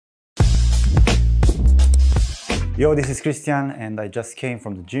Yo, this is Christian and I just came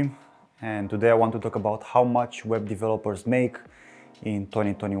from the gym, and today I want to talk about how much web developers make in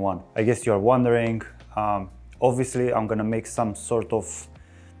 2021. I guess you are wondering, obviously I'm gonna make some sort of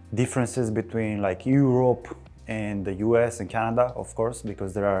differences between like Europe and the US and Canada, of course,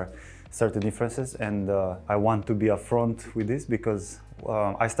 because there are certain differences, and I want to be upfront with this because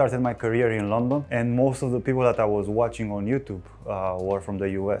I started my career in London, and most of the people that I was watching on YouTube were from the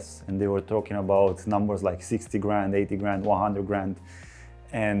US, and they were talking about numbers like 60 grand, 80 grand, 100 grand,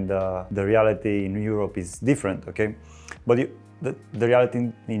 and the reality in Europe is different, okay? But the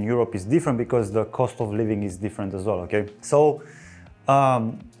reality in Europe is different because the cost of living is different as well, okay? So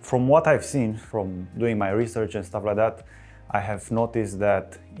from what I've seen from doing my research and stuff like that, I have noticed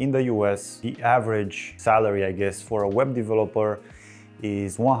that in the US, the average salary, I guess, for a web developer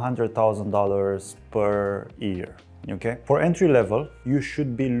is $100,000 per year, okay? For entry level, you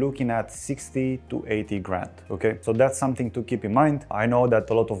should be looking at 60 to 80 grand, okay? So that's something to keep in mind. I know that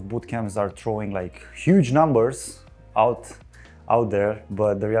a lot of bootcamps are throwing like huge numbers out there,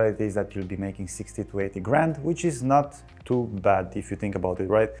 but the reality is that you'll be making 60 to 80 grand, which is not too bad if you think about it,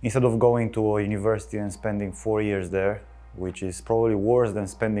 right? Instead of going to a university and spending 4 years there, which is probably worse than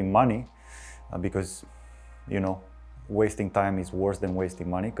spending money, because, you know, wasting time is worse than wasting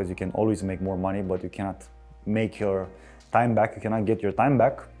money, because you can always make more money, but you cannot make your time back, you cannot get your time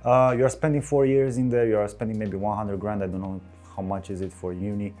back. You're spending 4 years in there, you're spending maybe 100 grand, I don't know how much is it for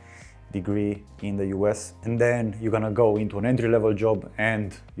uni degree in the US, and then you're gonna go into an entry-level job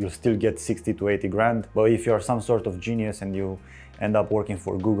and you'll still get 60 to 80 grand. But if you're some sort of genius and you end up working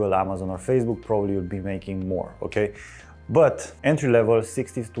for Google, Amazon or Facebook, probably you'll be making more, okay? But entry-level,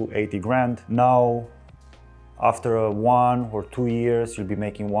 60 to 80 grand. Now, after 1 or 2 years, you'll be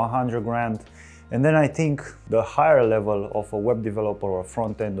making 100 grand. And then I think the higher level of a web developer or a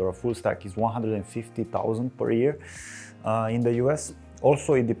front-end or a full stack is 150,000 per year in the US.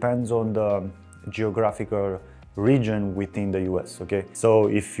 Also, it depends on the geographical region within the US, okay? So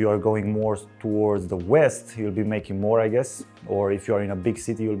if you are going more towards the west, you'll be making more, I guess. Or if you are in a big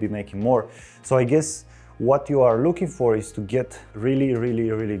city, you'll be making more. So I guess what you are looking for is to get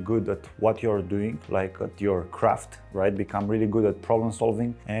really good at what you're doing, like at your craft, right? Become really good at problem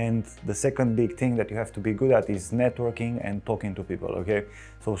solving. And the second big thing that you have to be good at is networking and talking to people, okay?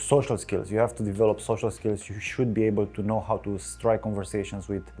 So social skills, you have to develop social skills. You should be able to know how to strike conversations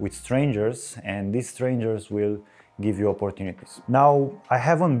with strangers, and these strangers will give you opportunities. Now, I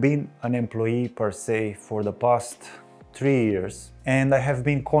haven't been an employee per se for the past 3 years, and I have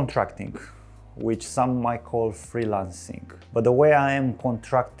been contracting, which some might call freelancing. But the way I am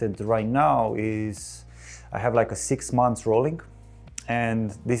contracted right now is I have like a 6 months rolling,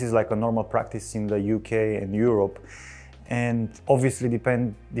 and this is like a normal practice in the UK and Europe. And obviously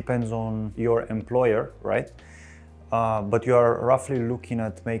depends on your employer, right? But you are roughly looking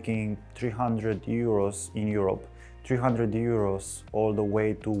at making 300 euros in Europe, 300 euros all the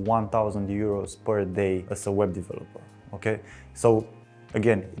way to 1,000 euros per day as a web developer, okay? So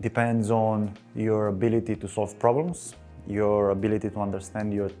again, it depends on your ability to solve problems, your ability to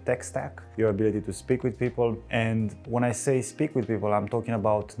understand your tech stack, your ability to speak with people. And when I say speak with people, I'm talking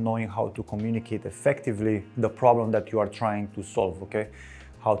about knowing how to communicate effectively the problem that you are trying to solve, okay?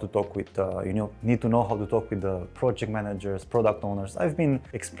 How to talk with, need to know how to talk with the project managers, product owners. I've been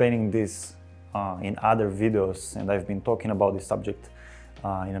explaining this in other videos, and I've been talking about this subject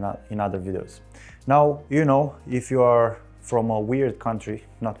in other videos. Now, you know, if you are from a weird country,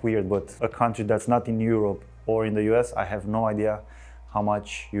 not weird, but a country that's not in Europe or in the US, I have no idea how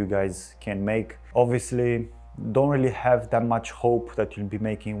much you guys can make. Obviously, don't really have that much hope that you'll be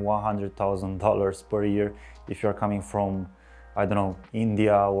making $100,000 per year if you're coming from, I don't know,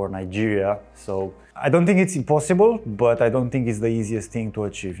 India or Nigeria. So I don't think it's impossible, but I don't think it's the easiest thing to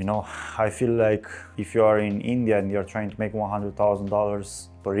achieve, you know? I feel like if you are in India and you're trying to make $100,000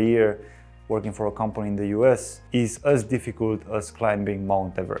 per year, working for a company in the US is as difficult as climbing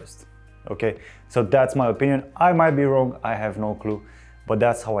Mount Everest, okay? So that's my opinion. I might be wrong, I have no clue, but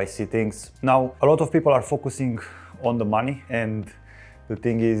that's how I see things. Now, a lot of people are focusing on the money, and the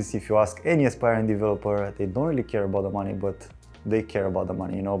thing is, if you ask any aspiring developer, they don't really care about the money, but they care about the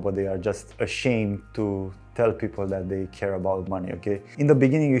money, you know, but they are just ashamed to tell people that they care about money, okay? In the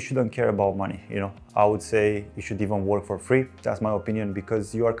beginning, you shouldn't care about money, you know? I would say you should even work for free. That's my opinion,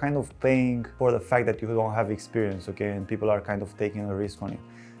 because you are kind of paying for the fact that you don't have experience, okay? And people are kind of taking a risk on you.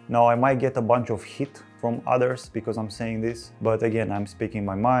 Now, I might get a bunch of hate from others because I'm saying this, but again, I'm speaking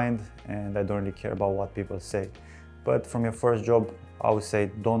my mind and I don't really care about what people say. But from your first job, I would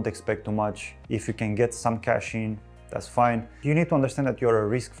say don't expect too much. If you can get some cash in, that's fine. You need to understand that you're a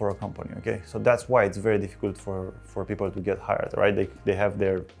risk for a company, okay? So that's why it's very difficult for people to get hired, right? They have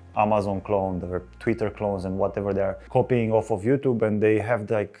their Amazon clone, their Twitter clones, and whatever they're copying off of YouTube, and they have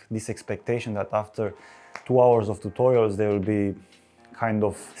like this expectation that after 2 hours of tutorials, they will be kind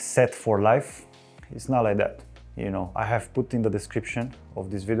of set for life. It's not like that, you know. I have put in the description of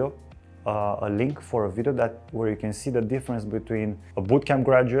this video a link for a video where you can see the difference between a bootcamp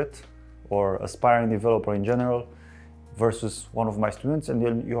graduate or aspiring developer in general versus one of my students, and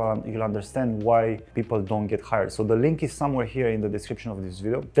you'll understand why people don't get hired. So the link is somewhere here in the description of this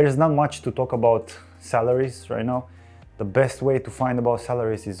video. There's not much to talk about salaries right now. The best way to find about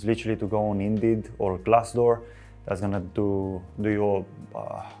salaries is literally to go on Indeed or Glassdoor. That's gonna do you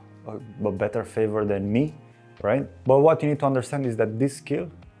a better favor than me, right? But what you need to understand is that this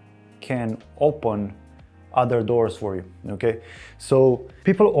skill can open other doors for you, okay? So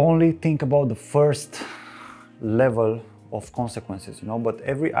people only think about the first level of consequences, you know, but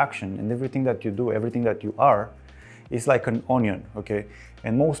every action and everything that you do, everything that you are, is like an onion, okay?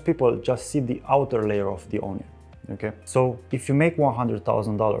 And most people just see the outer layer of the onion, okay? So if you make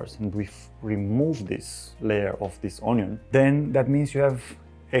 $100,000 and we remove this layer of this onion, then that means you have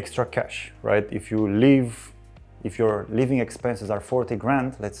extra cash, right? If your living expenses are 40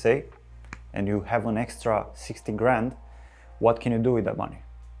 grand, let's say, and you have an extra 60 grand, what can you do with that money?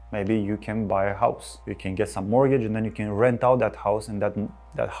 Maybe you can buy a house. You can get some mortgage and then you can rent out that house, and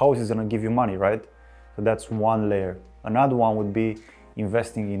that house is gonna give you money, right? So that's one layer. Another one would be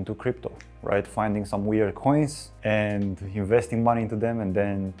investing into crypto, right? Finding some weird coins and investing money into them, and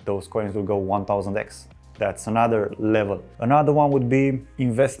then those coins will go 1000x. That's another level. Another one would be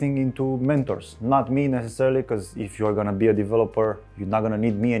investing into mentors. Not me necessarily, because if you're gonna be a developer, you're not gonna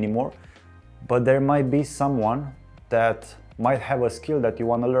need me anymore. But there might be someone that might have a skill that you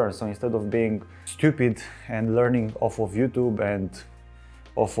want to learn. So instead of being stupid and learning off of YouTube and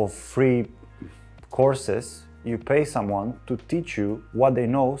off of free courses, you pay someone to teach you what they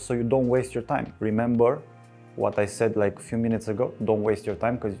know so you don't waste your time. Remember what I said like a few minutes ago, don't waste your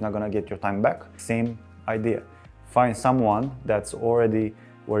time because you're not gonna get your time back. Same idea. Find someone that's already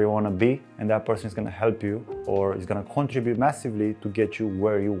where you want to be, and that person is going to help you or is going to contribute massively to get you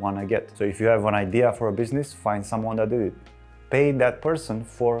where you want to get. So if you have an idea for a business, find someone that did it. Pay that person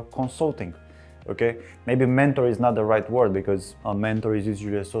for consulting, okay? Maybe mentor is not the right word because a mentor is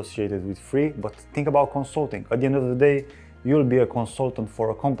usually associated with free, but think about consulting. At the end of the day, you'll be a consultant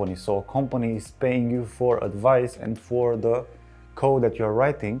for a company. So a company is paying you for advice and for the code that you're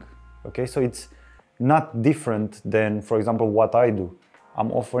writing, okay? So it's not different than, for example, what I do. I'm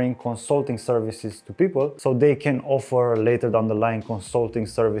offering consulting services to people so they can offer later down the line consulting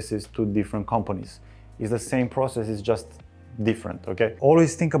services to different companies. It's the same process, it's just different, okay?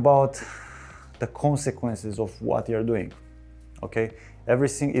 Always think about the consequences of what you're doing, okay?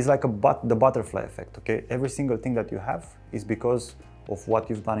 Everything is like the butterfly effect, okay? Every single thing that you have is because of what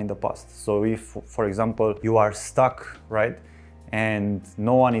you've done in the past. So if, for example, you are stuck, right? And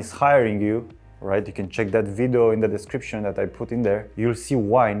no one is hiring you, right? You can check that video in the description that I put in there. You'll see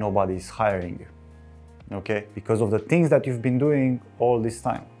why nobody is hiring you, okay? Because of the things that you've been doing all this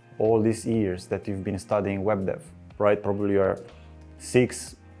time, all these years that you've been studying web dev, right? Probably you're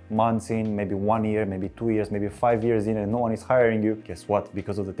 6 months in, maybe 1 year, maybe 2 years, maybe 5 years in, and no one is hiring you. Guess what?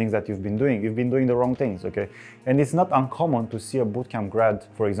 Because of the things that you've been doing the wrong things, okay? And it's not uncommon to see a bootcamp grad,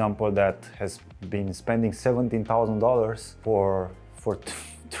 for example, that has been spending $17,000 for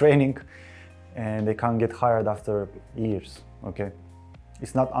training, and they can't get hired after years, okay?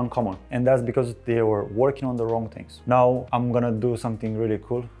 It's not uncommon, and that's because they were working on the wrong things. Now I'm gonna do something really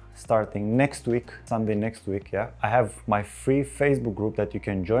cool starting next week, Sunday next week, yeah? I have my free Facebook group that you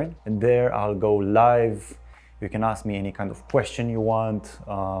can join, and there I'll go live. You can ask me any kind of question you want.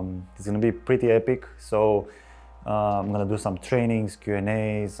 It's gonna be pretty epic. So I'm gonna do some trainings,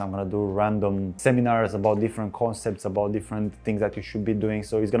 Q&As, I'm gonna do random seminars about different concepts, about different things that you should be doing.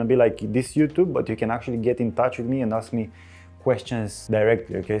 So it's gonna be like this YouTube, but you can actually get in touch with me and ask me questions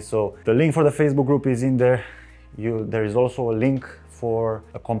directly, okay? So the link for the Facebook group is in there. There is also a link for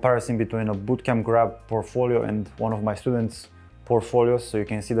a comparison between a bootcamp grad portfolio and one of my students' portfolios, so you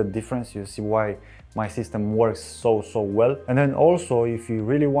can see the difference. You see why my system works so well. And then also, if you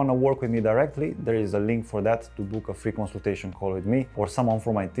really want to work with me directly, there is a link for that to book a free consultation call with me or someone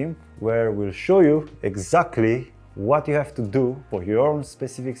from my team, where we'll show you exactly what you have to do for your own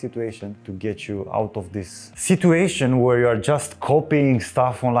specific situation to get you out of this situation where you are just copying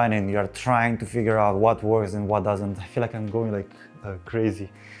stuff online and you are trying to figure out what works and what doesn't. I feel like I'm going like crazy.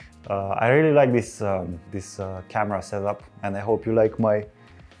 I really like this camera setup, and I hope you like my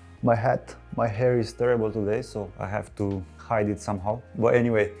hat. My hair is terrible today, so I have to hide it somehow. But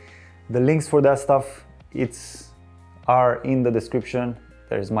anyway, the links for that stuff are in the description.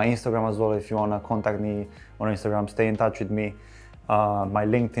 There's my Instagram as well if you want to contact me on Instagram, stay in touch with me. My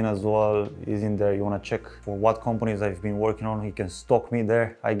LinkedIn as well is in there. You want to check for what companies I've been working on. You can stalk me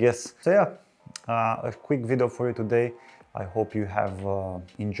there, I guess. So yeah, a quick video for you today. I hope you have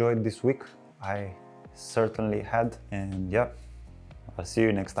enjoyed this week. I certainly had. And yeah, I'll see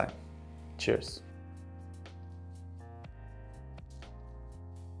you next time. Cheers.